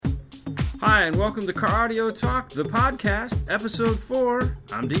Hi, and welcome to Car Audio Talk, the podcast, episode 4.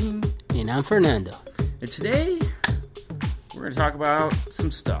 I'm Dean. And I'm Fernando. And today, we're going to talk about some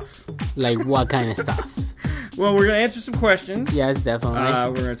stuff. Like what kind of stuff? Well, we're going to answer some questions. Yes, definitely.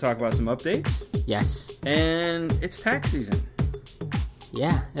 We're going to talk about some updates. Yes. And it's tax season.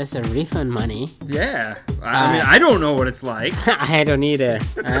 Yeah, that's a refund money. Yeah. I mean, I don't know what it's like. I don't either.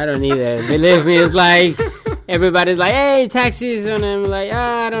 Believe me, it's like... Everybody's like, hey, tax season. And I'm like,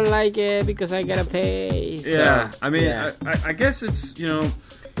 I don't like it because I gotta pay. So, yeah, I mean, yeah. I guess it's,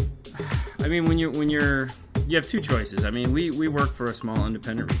 I mean, when you have two choices. I mean, we work for a small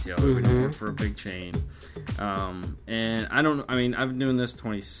independent retailer. Mm-hmm. We don't work for a big chain. And I've been doing this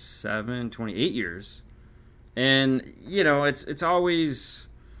 28 years. And, it's always,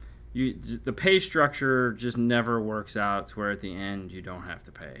 the pay structure just never works out to where at the end you don't have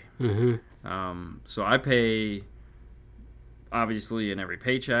to pay. Mm-hmm. So I pay, obviously, in every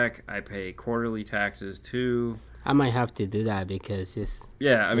paycheck. I pay quarterly taxes, too. I might have to do that because it's...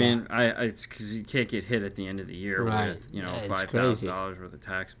 Yeah, I mean, it's because you can't get hit at the end of the year with, $5,000 worth of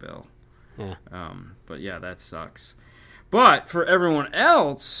tax bill. Yeah. But, yeah, that sucks. But for everyone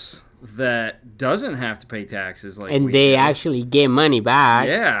else that doesn't have to pay taxes and they actually get money back.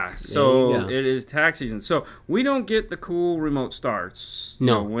 Yeah, so it is tax season. So we don't get the cool remote starts.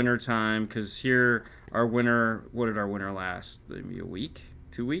 No. Winter time, because here our winter, what did our winter last? Maybe a week?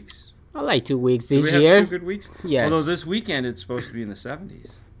 2 weeks? I like 2 weeks this year. We have 2 good weeks? Yes. Although this weekend it's supposed to be in the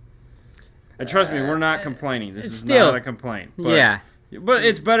 70s. And trust me, we're not complaining. This is still, not a complaint. But, yeah. But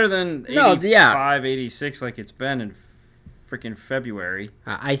it's better than 85, 86 like it's been in freaking February.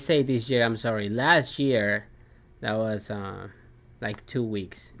 I say this year, I'm sorry. Last year, that was like 2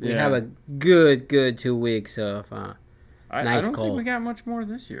 weeks. We have a good 2 weeks of nice I don't cold. think we got much more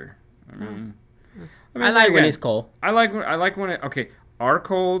this year. I like when it's cold. I like when it. Okay, our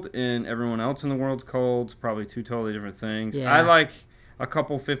cold and everyone else in the world's cold. Probably two totally different things. Yeah. I like a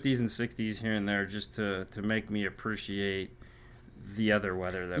couple 50s and 60s here and there just to make me appreciate the other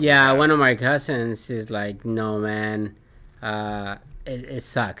weather that. Yeah, one of my cousins is like, no man. It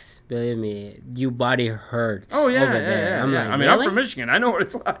sucks. Believe me, your body hurts. Oh yeah, over there. Yeah. I'm like, I mean, really? I'm from Michigan. I know what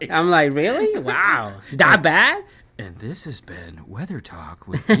it's like. I'm like, really? Wow, that bad? And this has been Weather Talk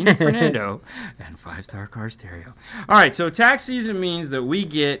with Dean and Fernando and 5-Star Car Stereo. All right, so tax season means that we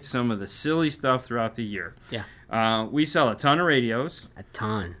get some of the silly stuff throughout the year. Yeah. We sell a ton of radios. A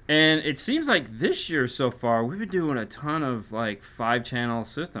ton. And it seems like this year so far, we've been doing a ton of, 5-channel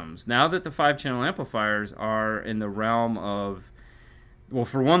systems. Now that the 5-channel amplifiers are in the realm of, well,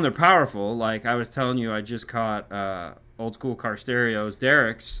 for one, they're powerful. Like I was telling you, I just caught Old School Car Stereo's,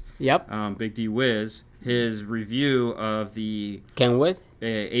 Derek's, Big D Wiz, his review of the Kenwood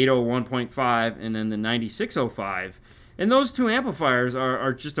 801.5 and then the 9605. And those two amplifiers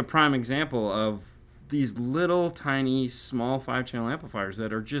are just a prime example of these little tiny small 5-channel amplifiers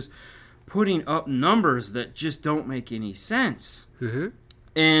that are just putting up numbers that just don't make any sense. Mm-hmm.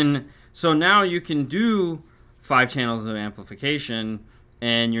 And so now you can do 5 channels of amplification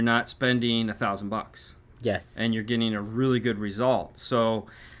and you're not spending $1,000. Yes. And you're getting a really good result. So,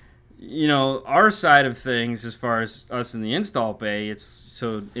 our side of things as far as us in the install bay, it's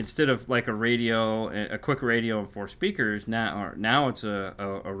so instead of like a radio, a quick radio and 4 speakers, now it's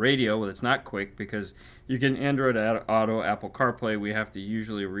a radio, well, it's not quick because you can Android Auto, Apple CarPlay. We have to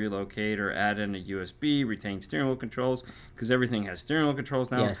usually relocate or add in a USB, retain steering wheel controls because everything has steering wheel controls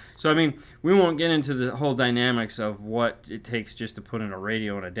now. Yes. So, I mean, we won't get into the whole dynamics of what it takes just to put in a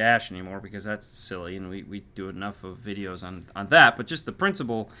radio and a dash anymore because that's silly and we do enough of videos on that, but just the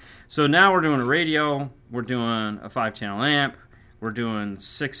principle. So now we're doing a radio, we're doing a 5-channel amp, we're doing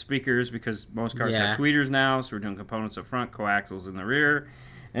 6 speakers because most cars have tweeters now, so we're doing components up front, coaxials in the rear.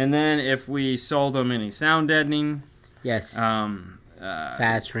 And then if we sold them any sound deadening. Yes.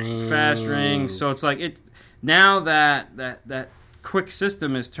 Fast ring. So it's like now that quick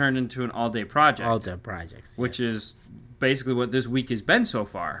system is turned into an all-day project. All-day projects. Which is basically what this week has been so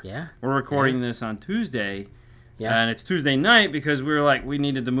far. Yeah. We're recording this on Tuesday. Yeah. And it's Tuesday night because we were like, we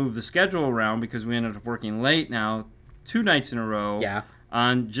needed to move the schedule around because we ended up working late now 2 nights in a row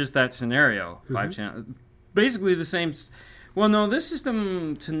on just that scenario. 5-channel. Basically the same. Well, no, this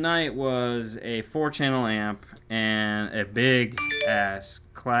system tonight was a 4-channel amp and a big-ass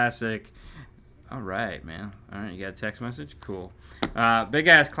classic. All right, man. All right, you got a text message? Cool.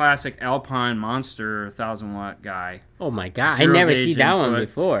 Big-ass classic Alpine Monster 1,000-watt guy. Oh, my God. I never seen that one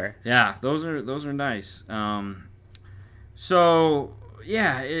before. Yeah, those are nice. So,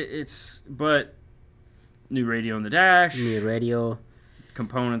 yeah, but new radio in the dash. New radio.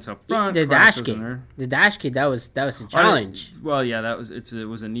 Components up front. The dash kit. The dash kit, that was a challenge. Well, yeah, it was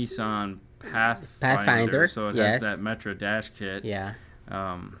a Nissan Pathfinder. So it has that Metra dash kit. Yeah.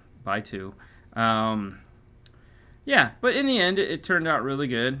 By 2. Yeah, but in the end, it turned out really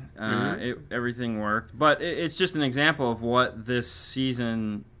good. Everything worked. But it's just an example of what this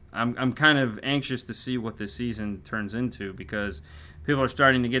season... I'm kind of anxious to see what this season turns into, because people are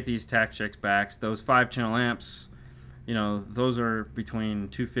starting to get these tax checks back. Those 5-channel amps, those are between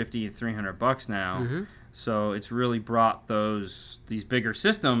 $250 and $300 now. So it's really brought these bigger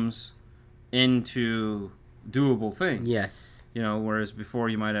systems into doable things. Yes. Whereas before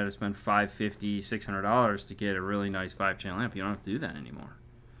you might have to spend $550, $600 to get a really nice 5-channel amp. You don't have to do that anymore.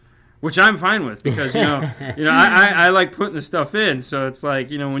 Which I'm fine with, because I like putting the stuff in. So it's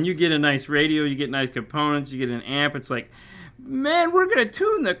like, when you get a nice radio, you get nice components, you get an amp. It's like, man, we're gonna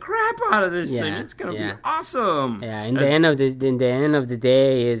tune the crap out of this thing. It's gonna be awesome. Yeah. In the end of the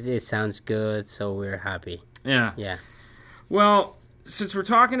day, it sounds good, so we're happy. Yeah. Yeah. Well, since we're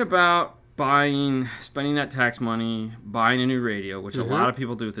talking about spending that tax money, buying a new radio, which a lot of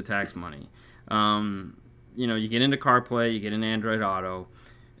people do with the tax money. You get into CarPlay, you get an Android Auto.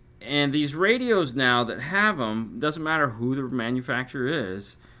 And these radios now that have them, doesn't matter who the manufacturer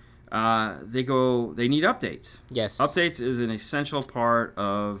is, they need updates. Yes. Updates is an essential part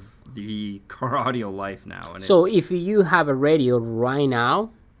of the car audio life now. And so if you have a radio right now,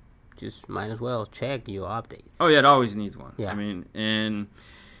 just might as well check your updates. Oh, yeah, it always needs one. Yeah. And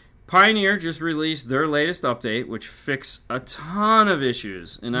Pioneer just released their latest update, which fixed a ton of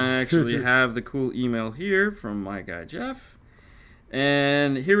issues. And I actually have the cool email here from my guy, Jeff.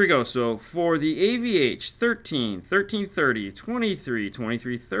 And here we go. So for the AVH 13, 1330, 23,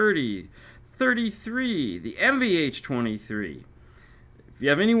 2330, 33, the MVH 23. If you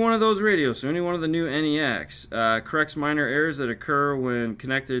have any one of those radios, so any one of the new NEX, corrects minor errors that occur when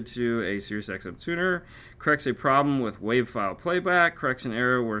connected to a SiriusXM tuner, corrects a problem with wave file playback, corrects an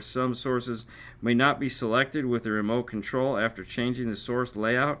error where some sources may not be selected with the remote control after changing the source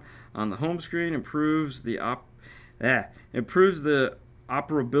layout on the home screen, improves the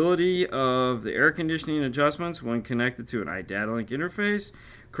operability of the air conditioning adjustments when connected to an iDataLink interface,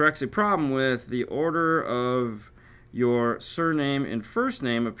 corrects a problem with the order of your surname and first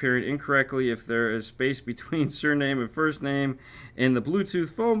name appearing incorrectly if there is space between surname and first name in the Bluetooth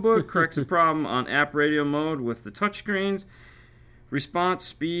phone book, corrects a problem on app radio mode with the touchscreens, response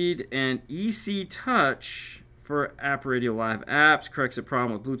speed, and EC Touch for app radio live apps, corrects a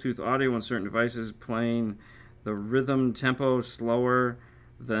problem with Bluetooth audio on certain devices playing the rhythm tempo slower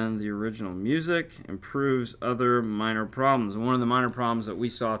than the original music, improves other minor problems. And one of the minor problems that we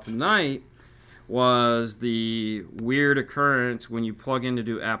saw tonight was the weird occurrence when you plug in to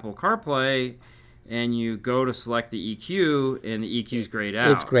do Apple CarPlay and you go to select the EQ and the EQ is grayed out.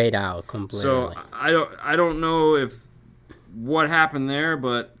 It's grayed out completely. So I don't know what happened there,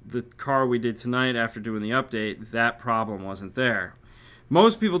 but the car we did tonight after doing the update, that problem wasn't there.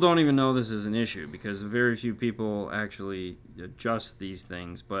 Most people don't even know this is an issue because very few people actually adjust these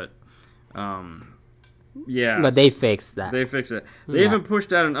things. But, yeah. But they fixed that. They fixed it. They even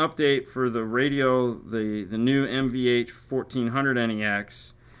pushed out an update for the radio, the new MVH 1400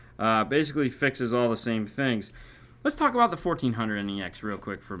 NEX. Basically fixes all the same things. Let's talk about the 1400 NEX real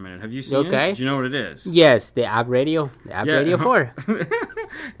quick for a minute. Have you seen it? Do you know what it is? Yes, the app radio. The app radio 4.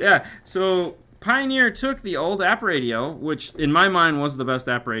 Yeah, so Pioneer took the old app radio, which in my mind was the best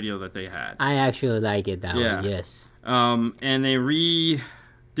app radio that they had. I actually like it that one, yes. And they redid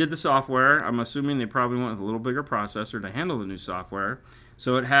the software. I'm assuming they probably went with a little bigger processor to handle the new software.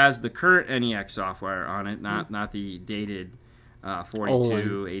 So it has the current NEX software on it, not the dated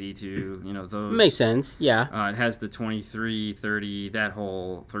 42, 82, those. Makes sense, yeah. It has the 2330, that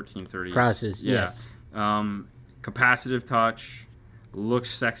whole 1330 process, yes. Capacitive touch. Looks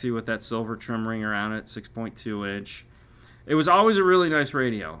sexy with that silver trim ring around it, 6.2 inch. It was always a really nice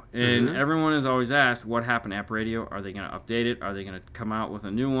radio, and everyone has always asked, what happened to app radio? Are they going to update it? Are they going to come out with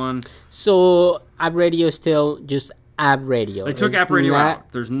a new one? So app radio is still just app radio. They took app radio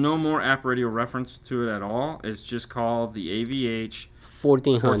out. There's no more app radio reference to it at all. It's just called the AVH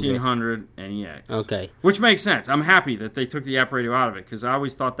 1400 NEX. Okay. Which makes sense. I'm happy that they took the app radio out of it, because I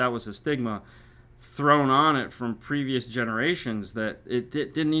always thought that was a stigma thrown on it from previous generations that it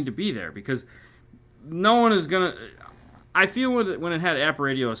didn't need to be there, because no one is going to... I feel when it had app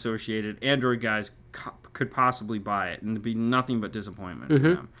radio associated, Android guys could possibly buy it and it'd be nothing but disappointment for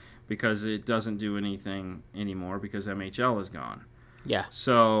them, because it doesn't do anything anymore because MHL is gone. Yeah.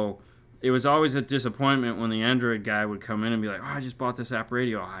 So it was always a disappointment when the Android guy would come in and be like, I just bought this app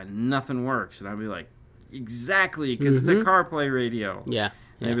radio. Nothing works. And I'd be like, exactly, because it's a CarPlay radio. Yeah.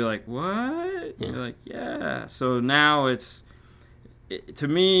 And they'd be like, what? And you're like, yeah. So now it's to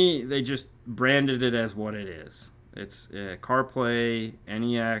me, they just branded it as what it is. It's CarPlay,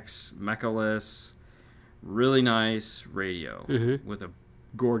 NEX, Mechaless, really nice radio with a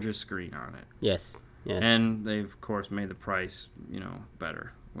gorgeous screen on it. Yes. And they've, of course, made the price,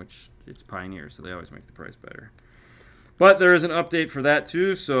 better, which it's Pioneer, so they always make the price better. But there is an update for that,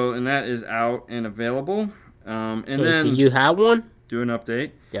 too, and that is out and available. And so then if you have one? Do an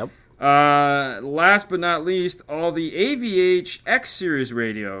update. Yep. Last but not least, all the AVH X series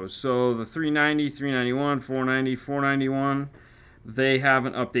radios. So the 390, 391, 490, 491. They have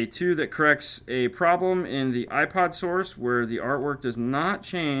an update too that corrects a problem in the iPod source where the artwork does not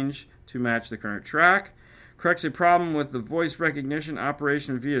change to match the current track. Corrects a problem with the voice recognition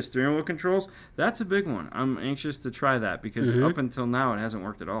operation via steering wheel controls. That's a big one. I'm anxious to try that because up until now it hasn't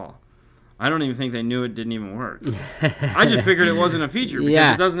worked at all. I don't even think they knew it didn't even work. I just figured it wasn't a feature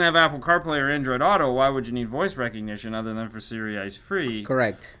because it doesn't have Apple CarPlay or Android Auto. Why would you need voice recognition other than for Sirius free?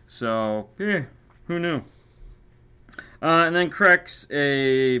 Correct. So, who knew? And then corrects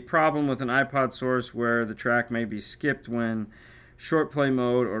a problem with an iPod source where the track may be skipped when short play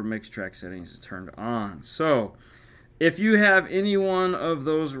mode or mixed track settings is turned on. So, if you have any one of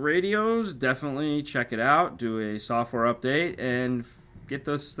those radios, definitely check it out. Do a software update and get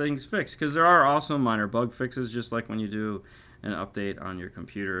those things fixed, because there are also minor bug fixes, just like when you do an update on your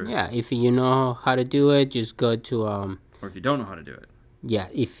computer. Yeah, if you know how to do it, just go to or if you don't know how to do it. Yeah,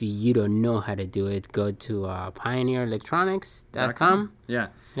 if you don't know how to do it, go to pioneerelectronics.com. Yeah.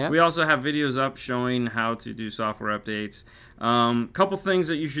 We also have videos up showing how to do software updates. Couple things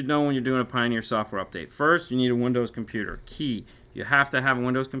that you should know when you're doing a Pioneer software update. First, you need a Windows computer. Key. You have to have a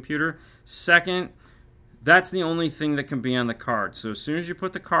Windows computer. Second, that's the only thing that can be on the card. So as soon as you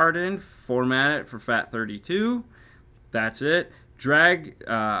put the card in, format it for FAT32. That's it. Drag,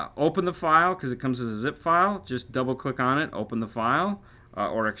 open the file because it comes as a zip file. Just double click on it, open the file,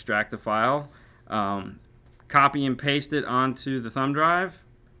 or extract the file. Copy and paste it onto the thumb drive.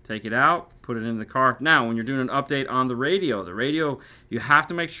 Take it out, put it in the car. Now, when you're doing an update on the radio, you have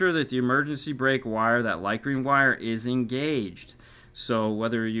to make sure that the emergency brake wire, that light green wire, is engaged. So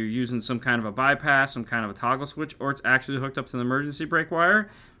whether you're using some kind of a bypass, some kind of a toggle switch, or it's actually hooked up to the emergency brake wire,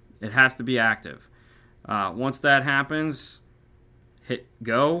 it has to be active. Once that happens, hit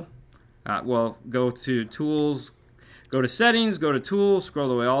go. Go to Tools, go to Settings, go to Tools,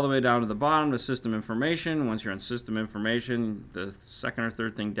 scroll all the way down to the bottom to System Information. Once you're on System Information, the second or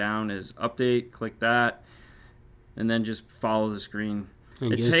third thing down is Update. Click that, and then just follow the screen.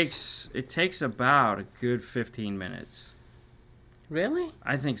 It takes about a good 15 minutes. Really?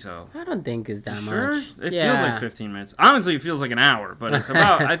 I think so. I don't think it's that sure? much. It feels like 15 minutes. Honestly, it feels like an hour, but it's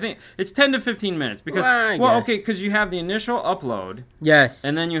about, I think, it's 10 to 15 minutes. Because, because you have the initial upload. Yes.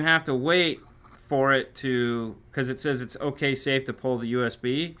 And then you have to wait for it to, because it says it's okay, safe to pull the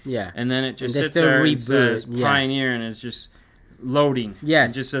USB. Yeah. And then it just sits there and says Pioneer, and it's just loading.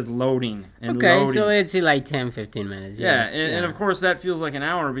 Yes. It just says loading and loading. Okay, so it's like 10, 15 minutes. Yes. Yeah, and of course that feels like an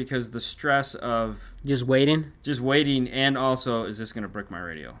hour because the stress of just waiting, and also, is this going to brick my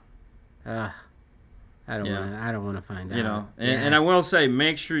radio? I don't want to find out. And I will say,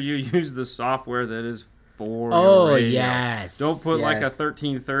 make sure you use the software that is for your radio. Yes. Don't put like a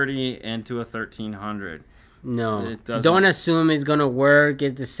 1330 into a 1300. No. Don't assume it's going to work.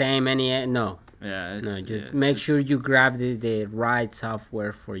 It's the same. No. Yeah. Just make sure you grab the right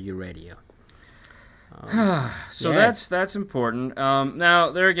software for your radio. So that's important. Now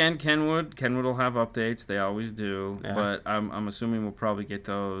there again, Kenwood will have updates. They always do, but I'm assuming we'll probably get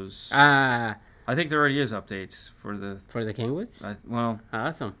those. I think there already is updates for the Kenwoods.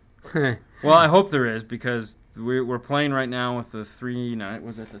 Awesome. Well, I hope there is because we're playing right now with the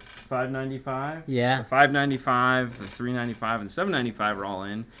 595? Yeah. The 595, the 395, and 795 are all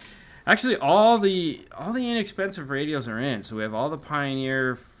in. Actually, all the inexpensive radios are in. So we have all the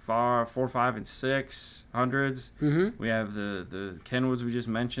Pioneer 4, 5, and 600s. Mm-hmm. We have the Kenwoods we just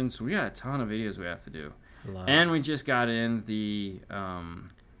mentioned. So we got a ton of videos we have to do. And we just got in the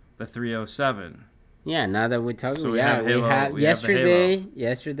 307. Yeah, now that we're talking, so we have yesterday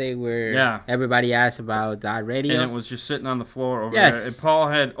everybody asked about that radio. And it was just sitting on the floor over there. And Paul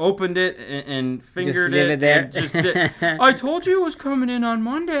had opened it and fingered it there. And just I told you it was coming in on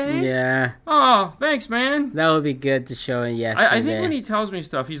Monday. Yeah. Oh, thanhanks, man. That would be good to show him yesterday. I think when he tells me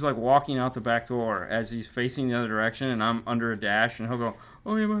stuff, he's like walking out the back door as he's facing the other direction, and I'm under a dash, and he'll go,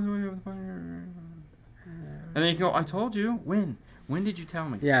 oh, yeah, by the way, and then he can go, I told you. When did you tell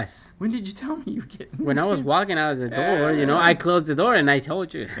me? Yes. When did you tell me you were getting When I was walking out of the door, I closed the door and I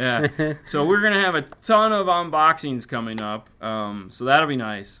told you. Yeah. So we're going to have a ton of unboxings coming up. So that'll be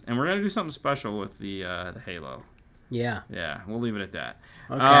nice. And we're going to do something special with the Halo. Yeah. Yeah, we'll leave it at that.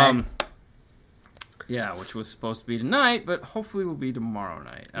 Okay. Yeah, which was supposed to be tonight, but hopefully will be tomorrow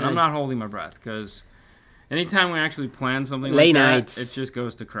night. And I'm not holding my breath because anytime we actually plan something late like nights, that, it just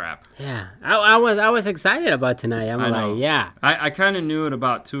goes to crap. Yeah, I was excited about tonight. I'm like, yeah. I kind of knew at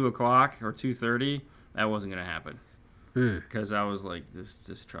about 2:00 or 2:30 that wasn't gonna happen because I was like,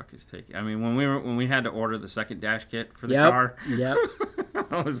 this truck is taking. I mean, when we had to order the second dash kit for the car,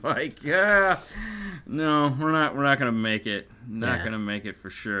 I was like, yeah, no, we're not gonna make it. Not gonna make it for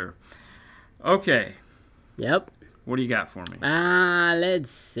sure. Okay. Yep. What do you got for me? Let's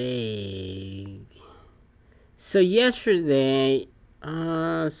see. So yesterday,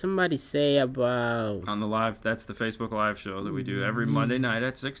 somebody say about on the live. That's the Facebook Live show that we do every Monday night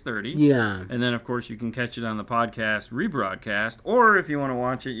at 6:30. Yeah. And then of course you can catch it on the podcast rebroadcast, or if you want to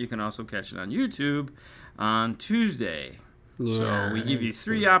watch it, you can also catch it on YouTube on Tuesday. Yeah. So we give you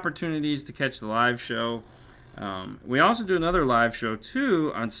 3 opportunities to catch the live show. We also do another live show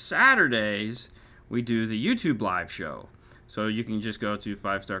too on Saturdays. We do the YouTube live show. So you can just go to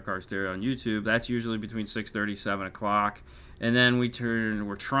 5 Star Car Stereo on YouTube. That's usually between 6:30 7 o'clock. And then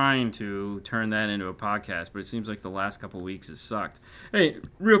we're trying to turn that into a podcast, but it seems like the last couple weeks has sucked. Hey,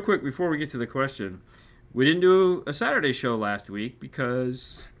 real quick before we get to the question, we didn't do a Saturday show last week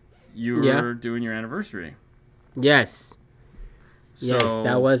because you were doing your anniversary. Yes. So, yes,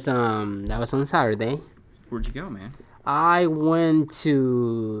 that was on Saturday. Where'd you go, man? We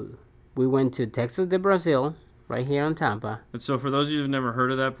went to Texas de Brazil, right here in Tampa. But so for those of you who've never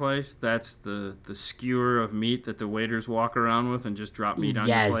heard of that place, that's the skewer of meat that the waiters walk around with and just drop meat on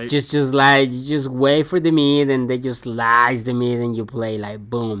your plate. Yes, just like you just wait for the meat and they just slice the meat and you play like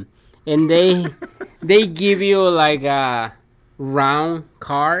boom. And they give you like a round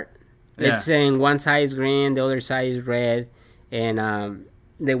card. Yeah. It's saying one side is green, the other side is red, and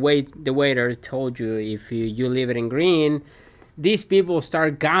the waiter told you if you leave it in green, these people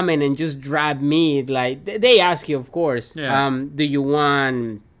start coming and just drop meat. Like they ask you, of course, do you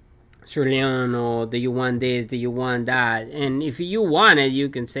want sirloin, or do you want this, do you want that? And if you want it, you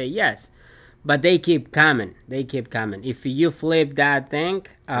can say yes. But they keep coming. If you flip that thing,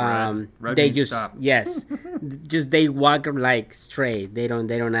 red they just stop. Yes, just they walk like straight. They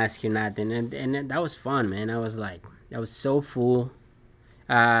don't ask you nothing, and that was fun, man. I was like, that was so full.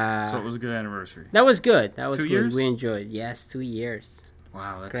 So it was a good anniversary. That was good. That was 2 good. years? We enjoyed. Yes, 2 years.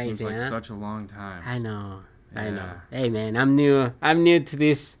 Wow, that Crazy, seems like such a long time. I know. Hey, man, I'm new to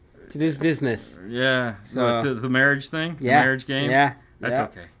this business. Yeah. So to the marriage thing, the marriage game. Yeah, that's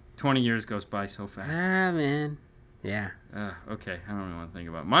okay. 20 years goes by so fast. Man. Yeah. Okay, I don't even want to think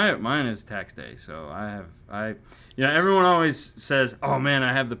about it. Mine is tax day, so everyone always says, "Oh man,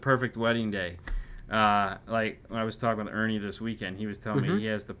 I have the perfect wedding day." Like when I was talking with Ernie this weekend, he was telling me he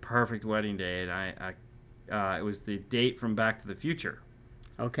has the perfect wedding day, and it was the date from Back to the Future.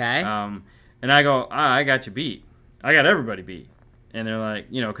 Okay. And I go, I got you beat. I got everybody beat. And they're like,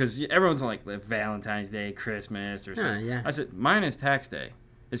 because everyone's like Valentine's Day, Christmas, or something. Yeah. I said, mine is tax day.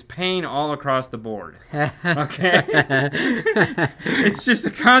 It's pain all across the board. Okay? It's just a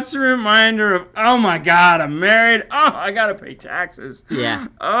constant reminder of, oh my God, I'm married. Oh, I got to pay taxes. Yeah.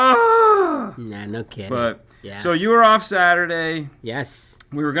 Oh. Nah, no kidding. But, so you were off Saturday. Yes.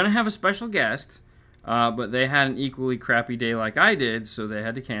 We were going to have a special guest, but they had an equally crappy day like I did, so they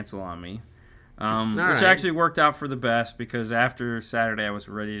had to cancel on me. Which actually worked out for the best because after Saturday I was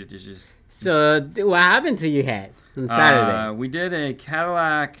ready to just... So what happened to your head on Saturday? We did a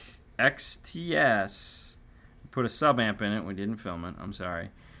Cadillac XTS. Put a sub-amp in it. We didn't film it. I'm sorry.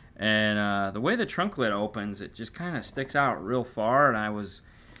 And the way the trunk lid opens, it just kind of sticks out real far. And I was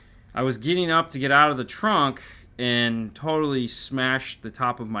getting up to get out of the trunk and totally smashed the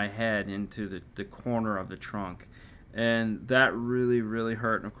top of my head into the corner of the trunk. And that really, really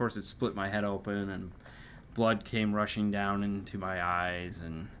hurt. And, of course, it split my head open and blood came rushing down into my eyes.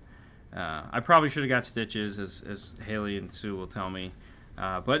 And I probably should have got stitches, as Haley and Sue will tell me.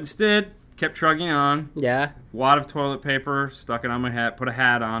 But instead, kept trucking on. Yeah. Wad of toilet paper, stuck it on my head, put a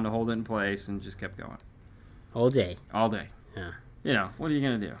hat on to hold it in place, and just kept going. All day? All day. Yeah. What are you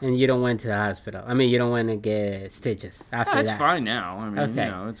going to do? And you don't went to the hospital. I mean, you don't want to get stitches after that. It's fine now. I mean,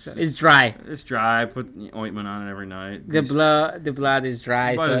 okay. It's dry. It's dry. I put ointment on it every night. The blood is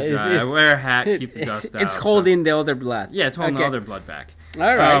dry. Blood is dry. I wear a hat, keep the dust out. It's holding the other blood. Yeah, it's holding the other blood back.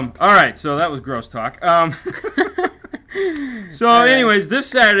 All right. All right, so that was gross talk. So, anyways, this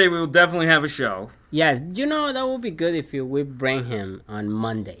Saturday we will definitely have a show. Yes, that would be good if we bring him on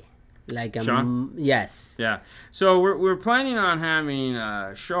Monday. Like Sean? Yes. Yeah. So we're planning on having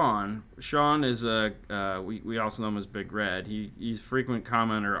Sean. Sean is we also know him as Big Red. He's a frequent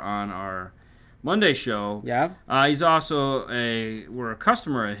commenter on our Monday show. Yeah. He's also we're a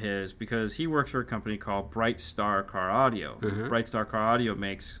customer of his because he works for a company called Bright Star Car Audio. Bright Star Car Audio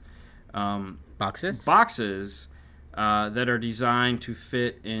makes boxes that are designed to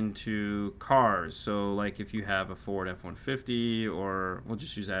fit into cars. So, like if you have a Ford F-150, or we'll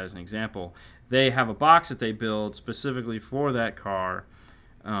just use that as an example, they have a box that they build specifically for that car.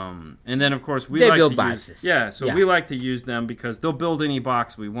 And then, of course, we build boxes. We like to use them because they'll build any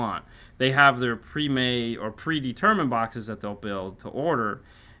box we want. They have their pre-made or predetermined boxes that they'll build to order.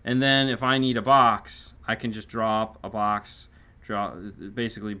 And then if I need a box, I can just draw up a box,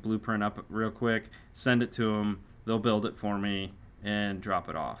 basically blueprint up real quick, send it to them. They'll build it for me and drop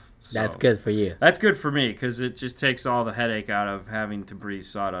it off. So that's good for you. That's good for me because it just takes all the headache out of having to breathe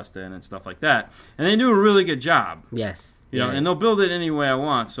sawdust in and stuff like that. And they do a really good job. Yes. You know, and they'll build it any way I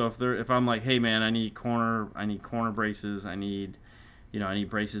want. So if I'm like, hey man, I need corner braces, I need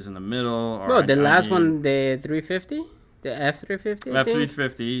braces in the middle. Or the last one, the 350, the F350.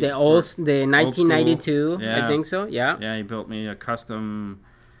 F350. The 1992, I think so. Yeah. Yeah, he built me a custom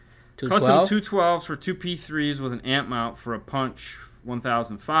 212s for two P3s with an amp mount for a Punch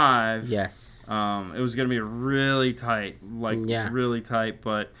 1005. Yes. It was going to be really tight, really tight,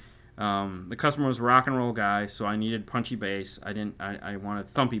 but the customer was a rock and roll guy, so I needed punchy bass. I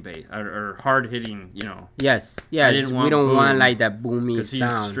wanted thumpy bass or hard hitting, Yes. We don't want like that boomy sound. Because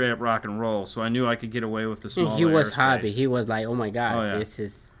he's straight up rock and roll, so I knew I could get away with the smaller And he was airspace. happy. He was like, oh my God, this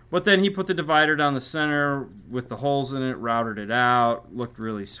is... But then he put the divider down the center with the holes in it, routed it out, looked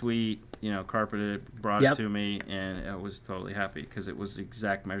really sweet, carpeted it, brought it to me, and I was totally happy because it was the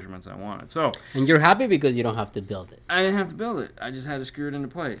exact measurements I wanted. So, and you're happy because you don't have to build it. I didn't have to build it. I just had to screw it into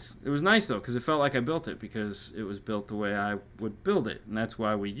place. It was nice, though, because it felt like I built it because it was built the way I would build it, and that's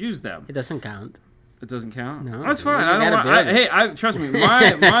why we used them. It doesn't count. It doesn't count? No. That's fine. Trust me,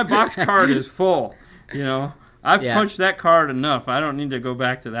 my box card is full, I've punched that card enough. I don't need to go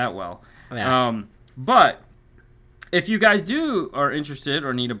back to that well. Yeah. But if you guys are interested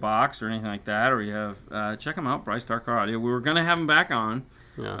or need a box or anything like that, or you have, check them out, Bright Star Car Audio. We were going to have them back on.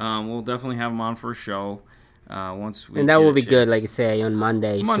 Yeah. We'll definitely have them on for a show once we. And that will be good, like you say, on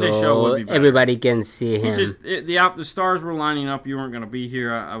Monday. Monday show would be better. Everybody can see him. The stars were lining up. You weren't going to be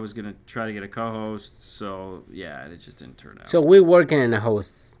here. I was going to try to get a co-host. So, yeah, it just didn't turn out. So we're working in a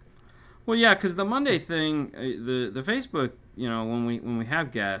host. Well, yeah, because the Monday thing, the Facebook, when we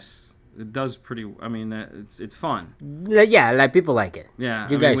have guests, it does pretty. I mean, it's fun. Yeah, like people like it. Yeah,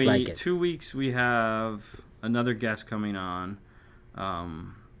 you guys like it. 2 weeks we have another guest coming on.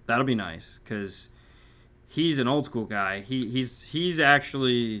 That'll be nice because he's an old school guy. He's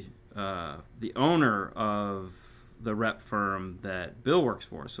actually the owner of the rep firm that Bill works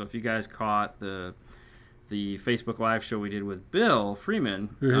for. So if you guys caught the Facebook Live show we did with Bill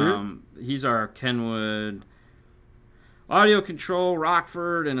Freeman. He's our Kenwood audio control,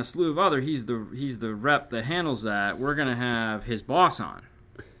 Rockford, and a slew of other. He's the rep that handles that. We're gonna have his boss on.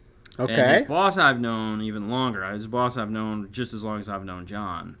 Okay. And his boss I've known even longer. His boss I've known just as long as I've known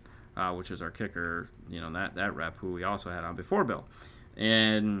John, which is our kicker. That rep who we also had on before Bill,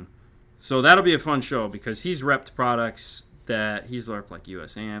 and so that'll be a fun show because he's repped products that he's repped like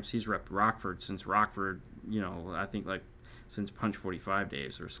US Amps. He's repped Rockford since Rockford. I think like since Punch 45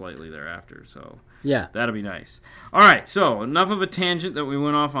 days or slightly thereafter. So yeah, that'll be nice. All right, so enough of a tangent that we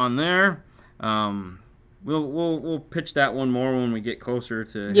went off on there. We'll pitch that one more when we get closer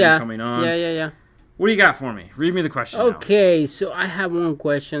to him coming on. Yeah. What do you got for me? Read me the question. Okay, so I have one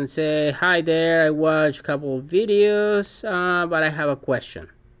question. Say hi there. I watched a couple of videos, but I have a question.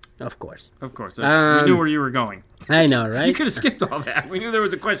 Of course. We knew where you were going. I know, right? You could have skipped all that. We knew there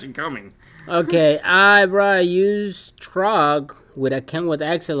was a question coming. Okay, I brought a used truck with a Kenwood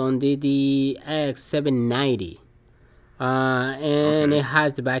Axle on DDX 790. And it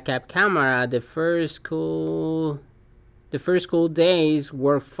has the backup camera. The first cool days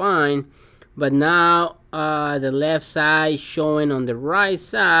worked fine, but now the left side showing on the right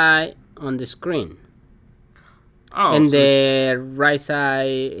side on the screen. Oh, and the right side,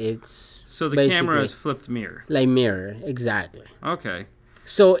 it's so the camera is flipped mirror. Like mirror, exactly. Okay.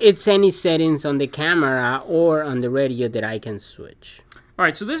 So it's any settings on the camera or on the radio that I can switch. All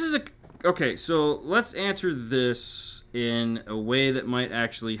right, so this is okay, so let's answer this in a way that might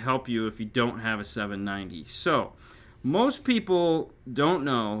actually help you if you don't have a 790. So, most people don't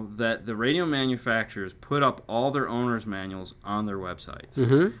know that the radio manufacturers put up all their owner's manuals on their websites.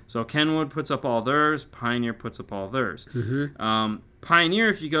 Mm-hmm. So Kenwood puts up all theirs, Pioneer puts up all theirs. Mm-hmm. Pioneer,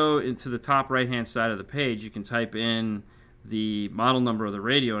 if you go into the top right-hand side of the page, you can type in the model number of the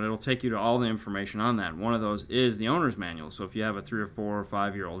radio, and it'll take you to all the information on that. One of those is the owner's manual. So if you have a 3 or 4 or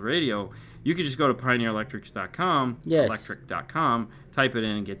 5 year old radio, you can just go to pioneerelectric.com, type it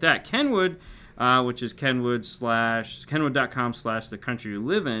in and get that. Kenwood, which is kenwood.com/the country you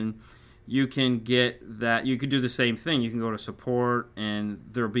live in, you can get that. You could do the same thing. You can go to support, and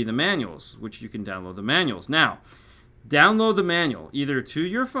there'll be the manuals, which you can download the manuals. Now, download the manual either to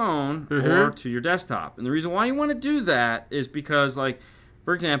your phone or to your desktop. And the reason why you want to do that is because, like,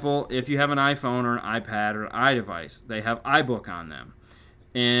 for example, if you have an iPhone or an iPad or an iDevice, they have iBook on them.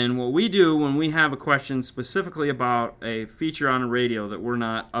 And what we do when we have a question specifically about a feature on a radio that we're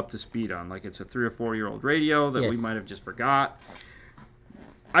not up to speed on, like it's a 3 or 4 year old radio that we might have just forgot,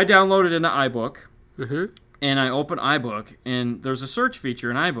 I download it into iBook, and I open iBook, and there's a search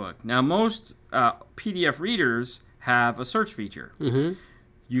feature in iBook. Now, most PDF readers have a search feature.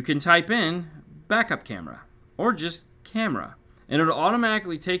 You can type in backup camera or just camera, and it'll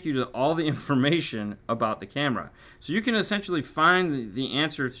automatically take you to all the information about the camera. So you can essentially find the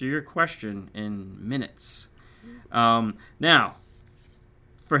answer to your question in minutes. Now,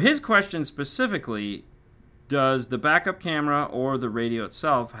 for his question specifically, does the backup camera or the radio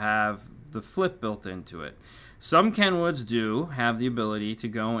itself have the flip built into it? Some Kenwoods do have the ability to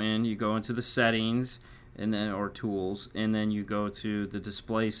go in. You go into the settings, and then or tools, and then you go to the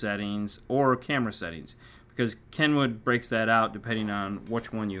display settings or camera settings, because Kenwood breaks that out depending on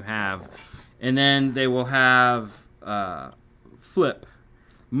which one you have. And then they will have flip.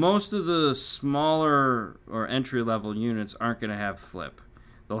 Most of the smaller or entry-level units aren't going to have flip.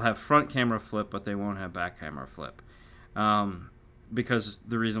 They'll have front camera flip, but they won't have back camera flip. Because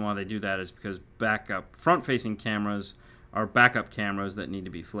the reason why they do that is because front-facing cameras are backup cameras that need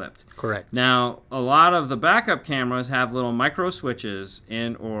to be flipped. Correct. Now, a lot of the backup cameras have little micro switches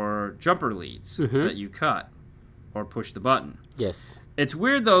and or jumper leads that you cut or push the button. Yes. It's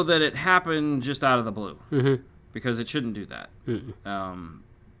weird, though, that it happened just out of the blue because it shouldn't do that.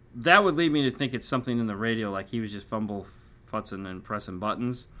 That would lead me to think it's something in the radio, like he was just futzing and pressing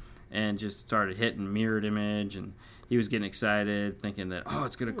buttons and just started hitting mirrored image, and he was getting excited thinking that,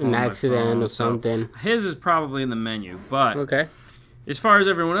 it's going to call an my accident phone. or something. So his is probably in the menu, but as far as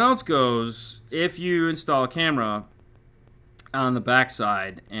everyone else goes, if you install a camera on the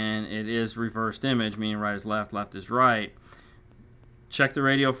backside and it is reversed image, meaning right is left, left is right, check the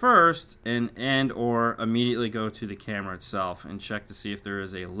radio first and or immediately go to the camera itself and check to see if there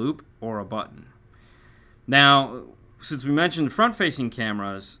is a loop or a button. Now, since we mentioned front-facing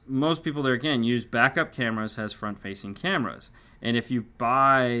cameras, most people there, again, use backup cameras as front-facing cameras. And if you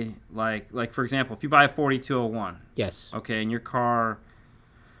buy, like for example, if you buy a 4201. Yes. Okay, in your car,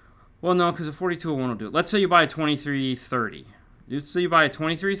 well, no, because a 4201 will do it. Let's say you buy a 2330. So you buy a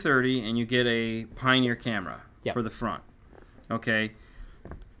 2330 and you get a Pioneer camera for the front. Okay.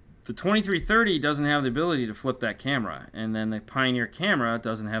 The 2330 doesn't have the ability to flip that camera. And then the Pioneer camera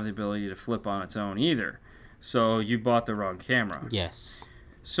doesn't have the ability to flip on its own either. So you bought the wrong camera. Yes.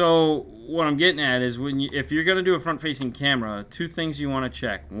 So what I'm getting at is if you're going to do a front-facing camera, two things you want to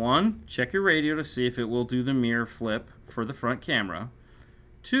check. One, check your radio to see if it will do the mirror flip for the front camera.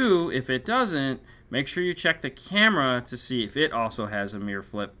 Two, if it doesn't, make sure you check the camera to see if it also has a mirror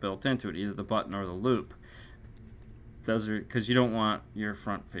flip built into it, either the button or the loop. Those are because you don't want your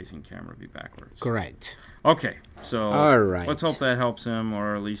front-facing camera to be backwards. Correct. Okay, so all right. Let's hope that helps him,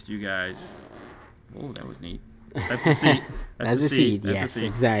 or at least you guys. Oh, that was neat. That's a seat. That's a seat. Yes,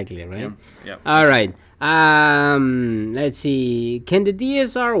 exactly. Right. Yep. All right. Let's see. Can the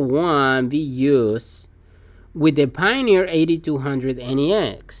DSR-1 be used with the Pioneer 8200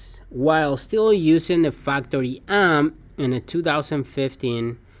 NEX while still using the factory amp and a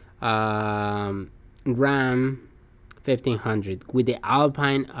 2015 RAM 1500 with the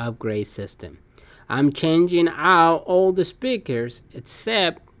Alpine upgrade system? I'm changing out all the speakers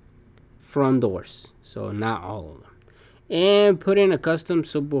except front doors, so not all of them, and putting a custom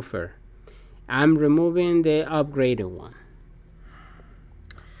subwoofer. I'm removing the upgraded one.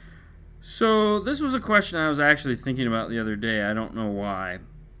 So this was a question I was actually thinking about the other day. I don't know why.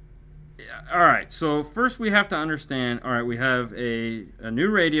 All right, so first we have to understand, all right, we have a new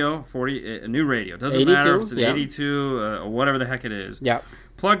radio, a new radio. Doesn't 82, matter if it's an 82 or whatever the heck it is. Yeah.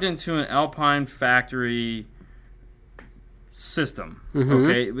 Plugged into an Alpine factory system.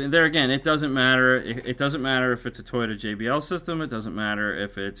 Okay, there again, it doesn't matter. It doesn't matter if it's a Toyota JBL system. It doesn't matter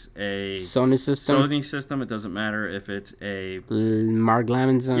if it's a Sony system. It doesn't matter if it's a Mark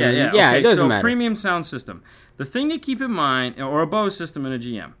Levinson. Yeah. Okay, it doesn't matter. Premium sound system. The thing to keep in mind, or a Bose system and a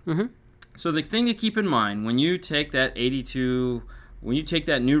GM. So the thing to keep in mind when you take that 82 when you take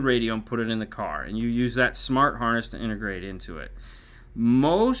that new radio and put it in the car and you use that smart harness to integrate into it,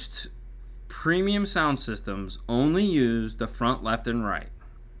 most premium sound systems only use the front, left, and right.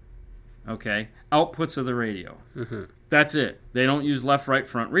 Okay? Outputs of the radio. Mm-hmm. That's it. They don't use left, right,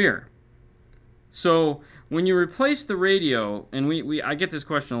 front, rear. So when you replace the radio, and I get this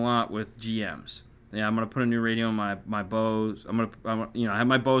question a lot with GMs. Yeah, I'm gonna put a new radio in my Bose. I have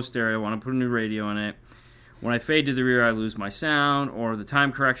my Bose stereo. I want to put a new radio in it. When I fade to the rear, I lose my sound, or the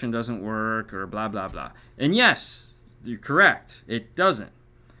time correction doesn't work, or blah blah blah. And yes, you're correct. It doesn't.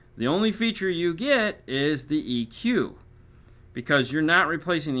 The only feature you get is the EQ, because you're not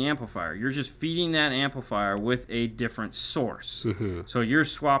replacing the amplifier. You're just feeding that amplifier with a different source. Mm-hmm. So you're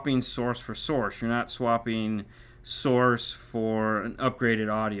swapping source for source. You're not swapping source for an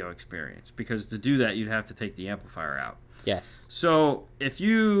upgraded audio experience, because to do that, you'd have to take the amplifier out. Yes. So if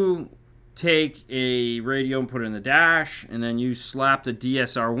you take a radio and put it in the dash, and then you slap the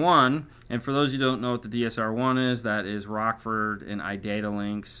DSR1, and for those who don't know what the DSR1 is, that is Rockford and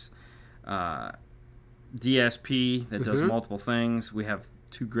iDataLink's DSP that does multiple things. We have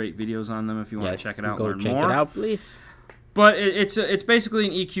 2 great videos on them if you want to check it out. Go check it out, please. But it's basically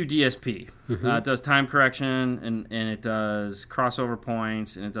an EQ DSP. It does time correction, and it does crossover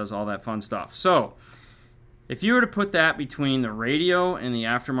points, and it does all that fun stuff. So if you were to put that between the radio and the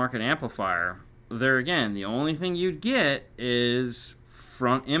aftermarket amplifier, there again, the only thing you'd get is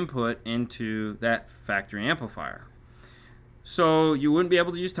front input into that factory amplifier. So you wouldn't be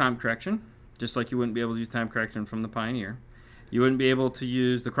able to use time correction, just like you wouldn't be able to use time correction from the Pioneer. You wouldn't be able to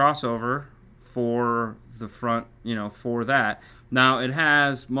use the crossover for the front, for that. Now it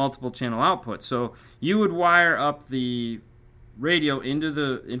has multiple channel outputs, so you would wire up the radio into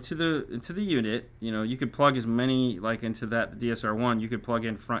the unit. You could plug as many, like into that the DSR1. You could plug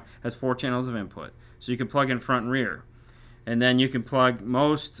in front, has 4 channels of input, so you could plug in front and rear, and then you can plug,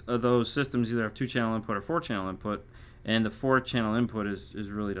 most of those systems either have 2-channel input or 4-channel input. And the 4-channel input is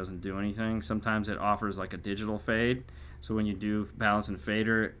really doesn't do anything. Sometimes it offers like a digital fade. So when you do balance and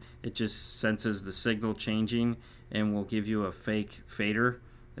fader, it just senses the signal changing and will give you a fake fader.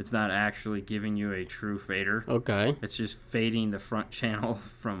 It's not actually giving you a true fader. Okay. It's just fading the front channel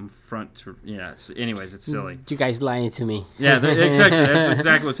from front to... Yeah, anyways, it's silly. You guys lying to me. Yeah, that's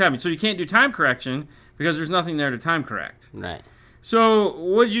exactly what's happening. So you can't do time correction because there's nothing there to time correct. Right. So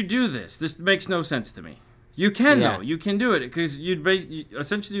would you do this? This makes no sense to me. You can, though. You can do it, because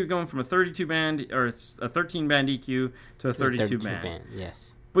essentially you're going from a 32-band or a 13-band EQ to a 32-band.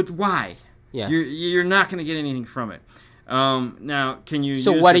 Yes. But why? Yes. You're not going to get anything from it. Now, can you?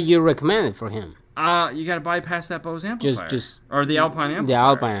 So what do you recommend for him? You got to bypass that Bose amplifier, or the Alpine amplifier. The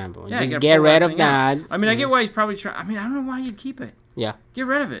Alpine amplifier. Yeah, just get rid of that. I mean, I get why he's probably trying. I mean, I don't know why you'd keep it. Yeah. Get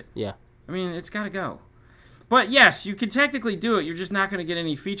rid of it. Yeah. I mean, it's got to go. But yes, you can technically do it. You're just not going to get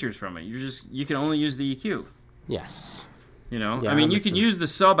any features from it. You can only use the EQ. Yes. Yeah, I mean, you can use the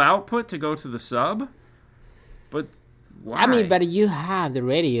sub output to go to the sub, but why? I mean, but you have the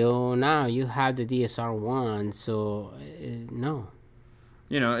radio now. You have the DSR1, so no.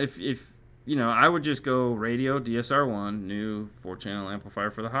 If I would just go radio DSR1, new 4-channel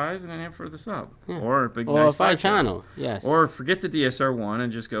amplifier for the highs and an amp for the sub, or a big nice 5-channel. Yes. Or forget the DSR1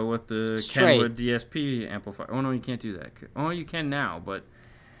 and just go with the Kenwood DSP amplifier. Oh no, you can't do that. Oh, you can now, but.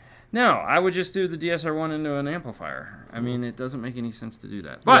 No, I would just do the DSR1 into an amplifier. I mean, it doesn't make any sense to do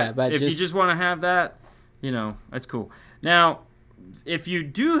that. But if you just want to have that, that's cool. Now, if you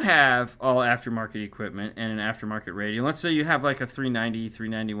do have all aftermarket equipment and an aftermarket radio, let's say you have like a 390,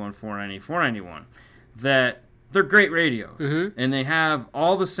 391, 490, 491, that they're great radios, and they have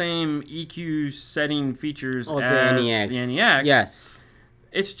all the same EQ setting features as the NEX. Yes.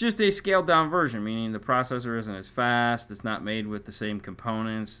 It's just a scaled down version, meaning the processor isn't as fast. It's not made with the same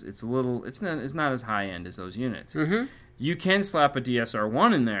components. It's not as high end as those units. Mm-hmm. You can slap a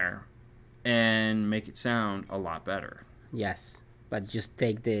DSR1 in there and make it sound a lot better. Yes, but just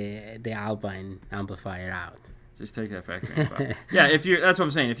take the Alpine amplifier out. Just take that factory amplifier. Yeah, that's what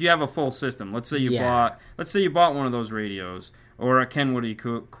I'm saying. If you have a full system, let's say you bought one of those radios or a Kenwood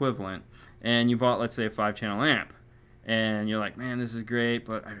equivalent, and you bought, let's say, a 5-channel amp. And you're like, man, this is great,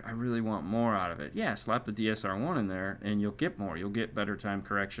 but I really want more out of it. Yeah, slap the DSR1 in there, and you'll get more. You'll get better time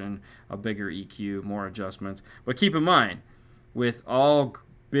correction, a bigger EQ, more adjustments. But keep in mind, with all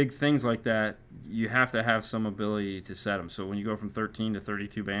big things like that, you have to have some ability to set them. So when you go from 13 to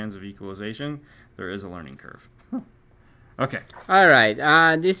 32 bands of equalization, there is a learning curve. Okay. All right.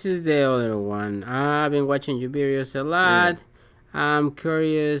 This is the other one. I've been watching your videos a lot. Yeah. I'm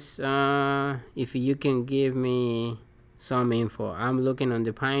curious if you can give me some info. I'm looking on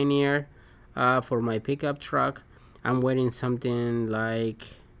the Pioneer for my pickup truck. I'm wearing something like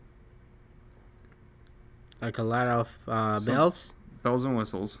a lot of bells. Bells and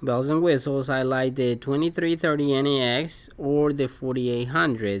whistles. Bells and whistles. I like the 2330 NAX or the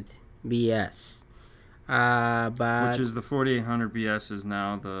 4800 BS. But which is the 4800 BS is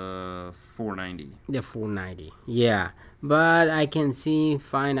now the 490. The 490, yeah. But I can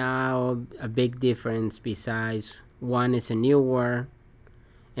find out a big difference. Besides, one is a newer,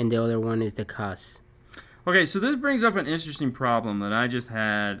 and the other one is the cuss. Okay, so this brings up an interesting problem that I just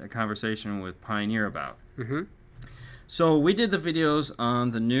had a conversation with Pioneer about. Mm-hmm. So we did the videos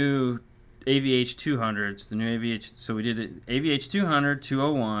on the new AVH 200s, the new AVH. So we did it AVH 200,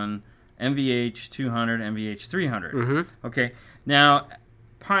 201, MVH 200, MVH 300. Mm-hmm. Okay, now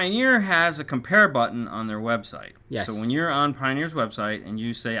Pioneer has a compare button on their website. Yes. So when you're on Pioneer's website and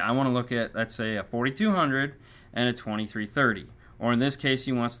you say, I want to look at, let's say, a 4200 and a 2330. Or in this case,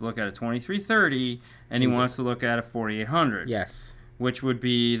 he wants to look at a 2330 and he wants to look at a 4800. Yes. Which would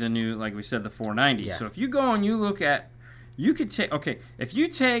be the new, like we said, the 490. Yes. So if you go and you look at, you could take, okay, if you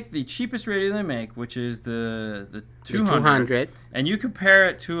take the cheapest radio they make, which is the 200, and you compare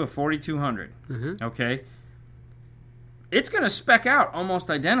it to a 4200, mm-hmm. okay, it's going to spec out almost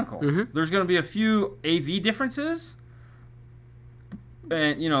identical. Mm-hmm. There's going to be a few AV differences.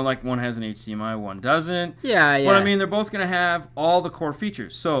 And, like one has an HDMI, one doesn't. Yeah. But, I mean, they're both going to have all the core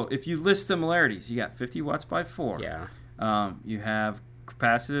features. So, if you list similarities, you got 50 watts by 4. Yeah. You have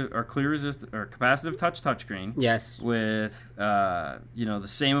capacitive or clear resist or capacitive touchscreen. Yes. With, the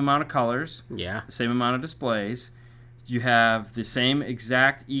same amount of colors. Yeah. The same amount of displays. You have the same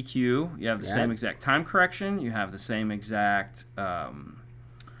exact EQ. You have the same exact time correction. You have the same exact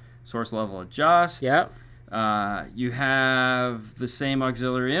source level adjust. Yep. You have the same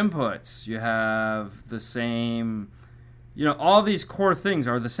auxiliary inputs. You have the same, all these core things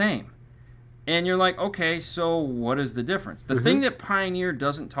are the same. And you're like, okay, so what is the difference? The thing that Pioneer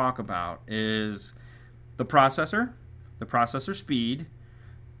doesn't talk about is the processor speed,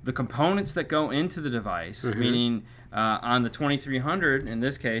 the components that go into the device, meaning on the 2300, in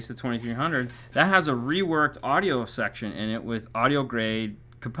this case, the 2300, that has a reworked audio section in it with audio grade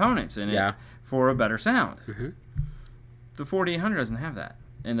components in it for a better sound. Mm-hmm. The 4800 doesn't have that,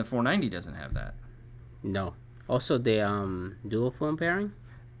 and the 490 doesn't have that. No. Also, the dual phone pairing.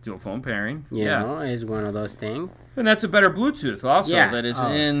 Dual phone pairing, is one of those things. And that's a better Bluetooth also. That is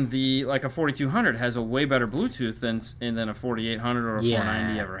in the, like a 4200 has a way better Bluetooth than a 4800 or a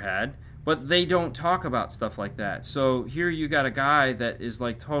 490 ever had. But they don't talk about stuff like that. So here you got a guy that is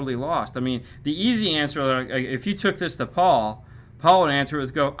like totally lost. I mean, the easy answer, if you took this to Paul would answer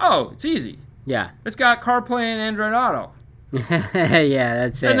it with oh, it's easy. Yeah. It's got CarPlay and Android Auto. Yeah,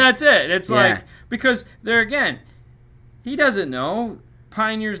 that's it. And that's it. It's like, because there again, he doesn't know.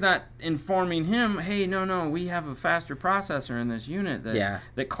 Pioneer's not informing him, hey, no, we have a faster processor in this unit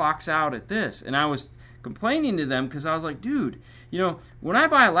that clocks out at this. And I was complaining to them because I was like, dude, when I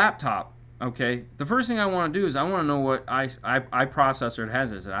buy a laptop, okay, the first thing I want to do is I want to know what I processor it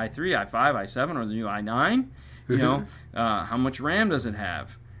has. Is it i3, i5, i7, or the new i9? How much RAM does it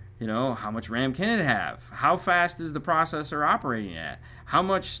have? How much RAM can it have? How fast is the processor operating at? How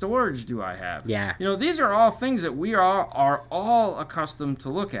much storage do I have? Yeah. These are all things that we are all accustomed to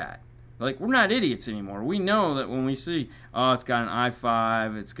look at. Like, we're not idiots anymore. We know that when we see, it's got an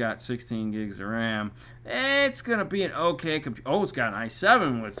i5, it's got 16 gigs of RAM, it's going to be an okay computer. Oh, it's got an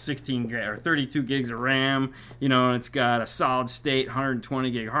i7 with 16 or 32 gigs of RAM, and it's got a solid state 120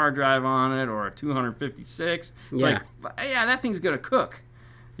 gig hard drive on it or a 256. It's like, that thing's going to cook.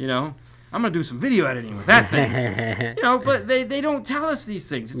 I'm going to do some video editing with that thing. But they don't tell us these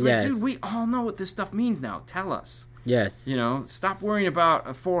things. It's like, dude, we all know what this stuff means now. Tell us. Yes. Stop worrying about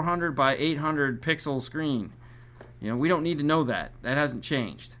a 400 by 800 pixel screen. We don't need to know that. That hasn't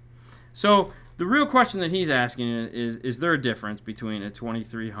changed. So the real question that he's asking is there a difference between a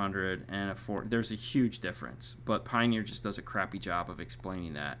 2300 and a 4? There's a huge difference, but Pioneer just does a crappy job of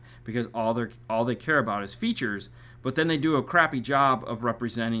explaining that because all they care about is features, but then they do a crappy job of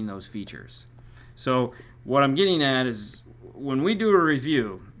representing those features. So what I'm getting at is when we do a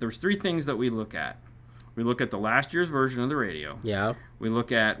review, there's 3 things that we look at. We look at the last year's version of the radio. Yeah. We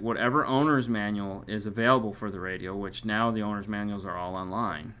look at whatever owner's manual is available for the radio, which now the owner's manuals are all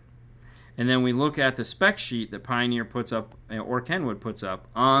online. And then we look at the spec sheet that Pioneer puts up, or Kenwood puts up,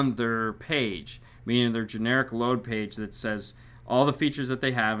 on their page, meaning their generic load page that says all the features that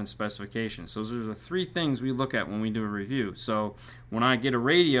they have and specifications. So those are the 3 things we look at when we do a review. So when I get a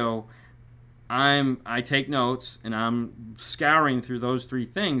radio, I take notes, and I'm scouring through those 3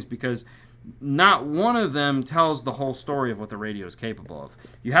 things because not one of them tells the whole story of what the radio is capable of.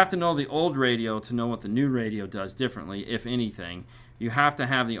 You have to know the old radio to know what the new radio does differently, if anything. You have to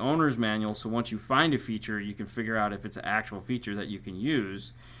have the owner's manual, so once you find a feature, you can figure out if it's an actual feature that you can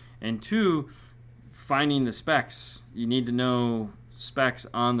use. And two, finding the specs. You need to know specs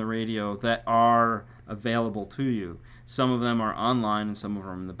on the radio that are available to you. Some of them are online and some of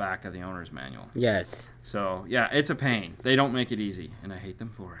them are in the back of the owner's manual. Yes. So, yeah, it's a pain. They don't make it easy, and I hate them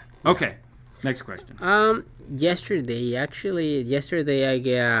for it. Okay, next question. Yesterday I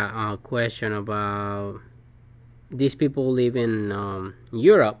get a question about these people live in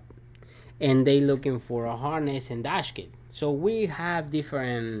Europe, and they looking for a harness and dash kit. So we have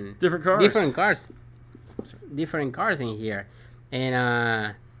different cars in here,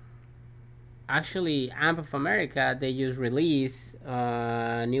 and actually, Amp of America, they just released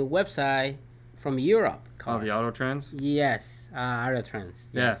a new website from Europe. Oh, the Auto Trends? Yes, Auto Trends.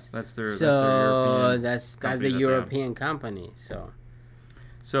 Yeah, yes. that's their European that's the European company.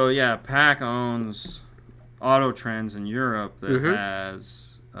 So yeah, PAC owns Auto Trends in Europe that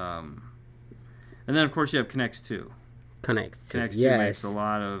has, and then of course you have Connect 2. Connect 2 makes a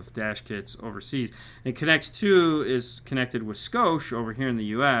lot of dash kits overseas, and Connect 2 is connected with Scotia over here in the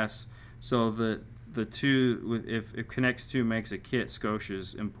U.S. So the two, if Connect 2 makes a kit,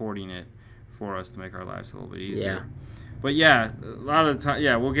 Scotia's importing it for us to make our lives a little bit easier. Yeah. But yeah, a lot of the time,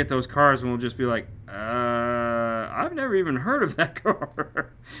 yeah, we'll get those cars and we'll just be like, I've never even heard of that car.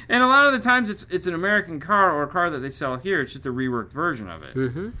 And a lot of the times it's an American car or a car that they sell here. It's just a reworked version of it.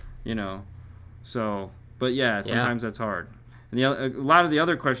 Mm-hmm. You know, so, but yeah, sometimes that's hard. And a lot of the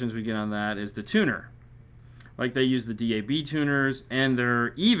other questions we get on that is the tuner. Like they use the DAB tuners, and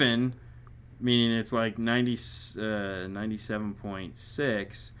they're even, meaning it's like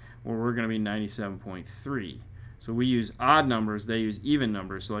 97.6, or we're going to be 97.3. So we use odd numbers, they use even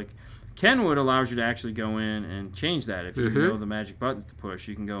numbers. So like Kenwood allows you to actually go in and change that. If you know the magic buttons to push,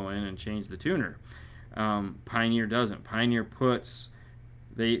 you can go in and change the tuner. Pioneer doesn't. Pioneer puts,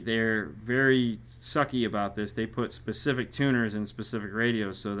 they're very sucky about this. They put specific tuners in specific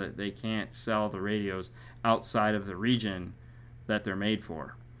radios so that they can't sell the radios outside of the region that they're made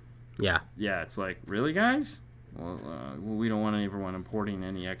for. Yeah. Yeah, it's like, really, guys? Well, we don't want anyone importing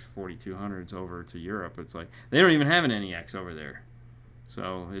NEX 4200s over to Europe. It's like, they don't even have an NEX over there.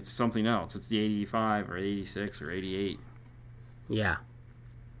 So it's something else. It's the 85 or 86 or 88. Yeah.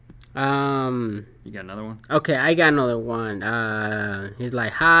 You got another one? Okay, I got another one. He's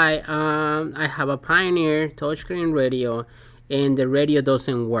like, hi, I have a Pioneer touchscreen radio, and the radio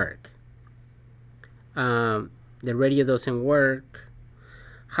doesn't work. The radio doesn't work.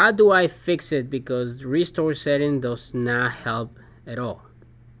 How do I fix it? Because the restore setting does not help at all.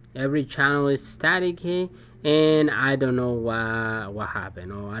 Every channel is static, and I don't know what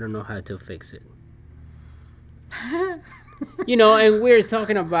happened, or I don't know how to fix it. You know, and we're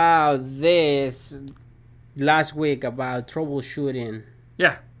talking about this last week about troubleshooting.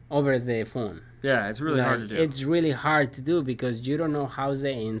 Yeah. Over the phone. Yeah, it's really hard to do. It's really hard to do because you don't know how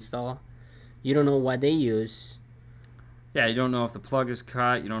they install. You don't know what they use. Yeah, you don't know if the plug is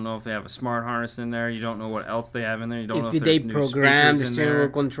cut. You don't know if they have a smart harness in there. You don't know what else they have in there. You don't know if they there's program the new steering wheel there.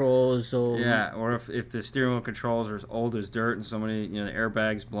 controls. Yeah, or if the steering wheel controls are as old as dirt and somebody, the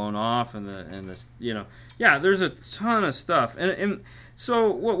airbag's blown off and yeah, there's a ton of stuff. And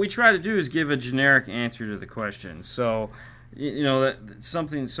so what we try to do is give a generic answer to the question. So, that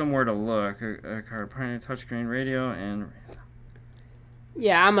something somewhere to look. A car Pioneer touchscreen radio and.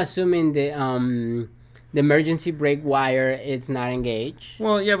 Yeah, I'm assuming the emergency brake wire is not engaged.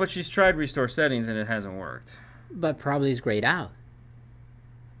 Well, yeah, but she's tried restore settings and it hasn't worked. But probably it's grayed out.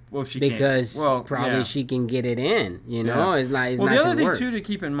 Well, she because can't. Well, probably she can get it in. Yeah. It's not. Well, the other thing too to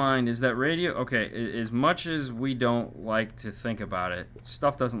keep in mind is that radio. Okay, as much as we don't like to think about it,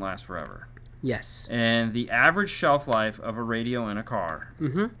 stuff doesn't last forever. Yes. And the average shelf life of a radio in a car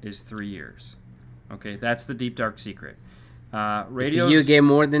is 3 years. Okay, that's the deep dark secret. Radios, if you get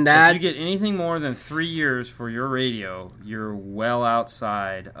more than that, if you get anything more than 3 years for your radio, you're well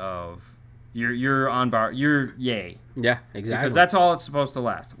outside of you're on bar. You're yay. Yeah, exactly. Because that's all it's supposed to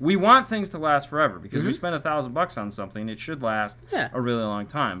last. We want things to last forever because we spend $1,000 on something. It should last a really long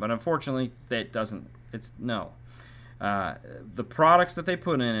time. But unfortunately, that doesn't. It's no. The products that they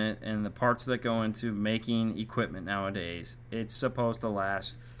put in it and the parts that go into making equipment nowadays, it's supposed to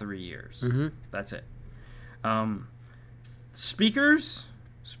last 3 years. That's it. Speakers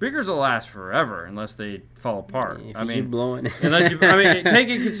will last forever unless they fall apart. If you blowing,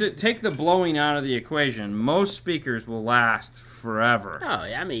 take the blowing out of the equation. Most speakers will last forever. Oh,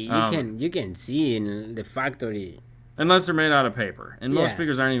 I mean, you can see in the factory. Unless they're made out of paper. And most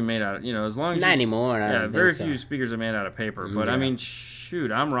speakers aren't even made out of, as long as... Not anymore. Yeah, very few speakers are made out of paper. But, I mean,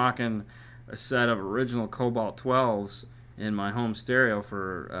 shoot, I'm rocking a set of original Cobalt 12s in my home stereo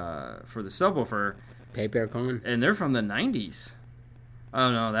for the subwoofer. Paper cone? And they're from the 90s.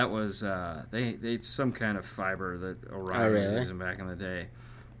 Oh, no, that was... they some kind of fiber that Orion was using back in the day.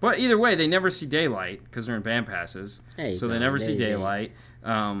 But either way, they never see daylight because they're in band passes. So they never see daylight.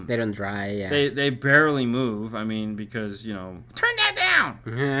 They don't dry, yeah. They barely move. I mean, because, turn that down!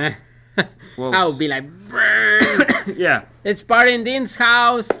 Well, I would be like, burn! Yeah. It's party in Dean's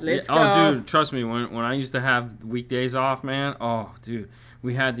house. Let's go. Oh, dude, trust me. When I used to have weekdays off, man, dude,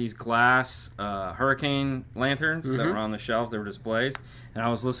 we had these glass hurricane lanterns that were on the shelf. They were displays. And I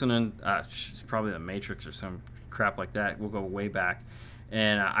was listening, it's probably The Matrix or some crap like that. We'll go way back.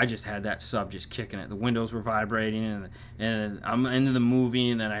 And I just had that sub just kicking it. The windows were vibrating, and I'm into the movie,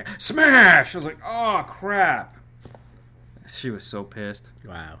 and then I smash! I was like, oh, crap. She was so pissed.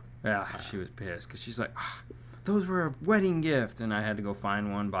 Wow. Yeah, she was pissed, because she's like, those were a wedding gift. And I had to go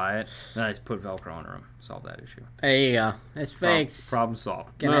find one, buy it. Then I just put Velcro under them. Solve that issue. There you go. It's fixed. Problem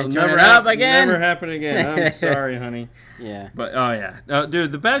solved. Can I turn it up again? Never happen again. I'm sorry, honey. Yeah. But, oh, yeah.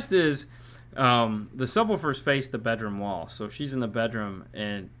 Dude, the best is... the subwoofers face the bedroom wall, so if she's in the bedroom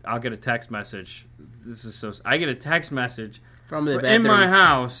and I'll get a text message. I get a text message from the bedroom in my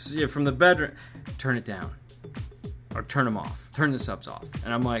house, from the bedroom. Turn it down, or turn them off. Turn the subs off,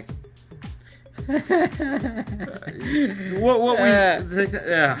 and I'm like, that's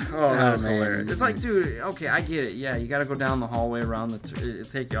hilarious. It's like, dude, okay, I get it. Yeah, you got to go down the hallway around it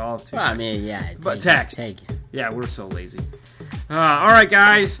take you all 2 seconds. I mean, yeah, but text. Yeah, we're so lazy. All right,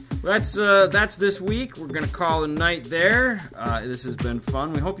 guys. That's this week. We're going to call it a night there. This has been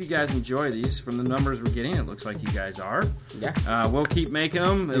fun. We hope you guys enjoy these. From the numbers we're getting, it looks like you guys are. Yeah. We'll keep making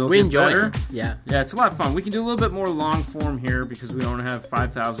them. We enjoy better. Yeah. Yeah, it's a lot of fun. We can do a little bit more long form here because we don't have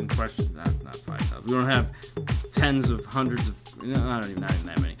 5,000 questions. Not 5,000. We don't have tens of hundreds of... not even that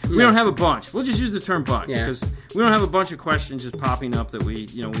many. We don't have a bunch. We'll just use the term bunch because we don't have a bunch of questions just popping up that we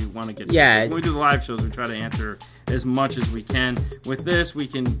want to get to. Yeah. When we do the live shows, we try to answer as much as we can. With this, we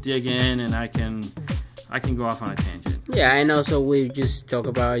can dig in, and I can go off on a tangent. Yeah, and also we just talk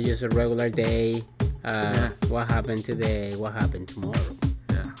about just a regular day. What happened today? What happened tomorrow?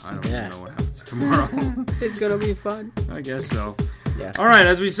 Yeah, I don't even know what happens tomorrow. It's gonna be fun. I guess so. Yeah. All right,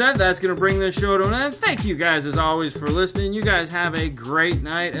 as we said, that's going to bring this show to an end. Thank you guys, as always, for listening. You guys have a great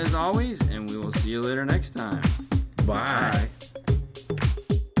night, as always, and we will see you later next time. Bye.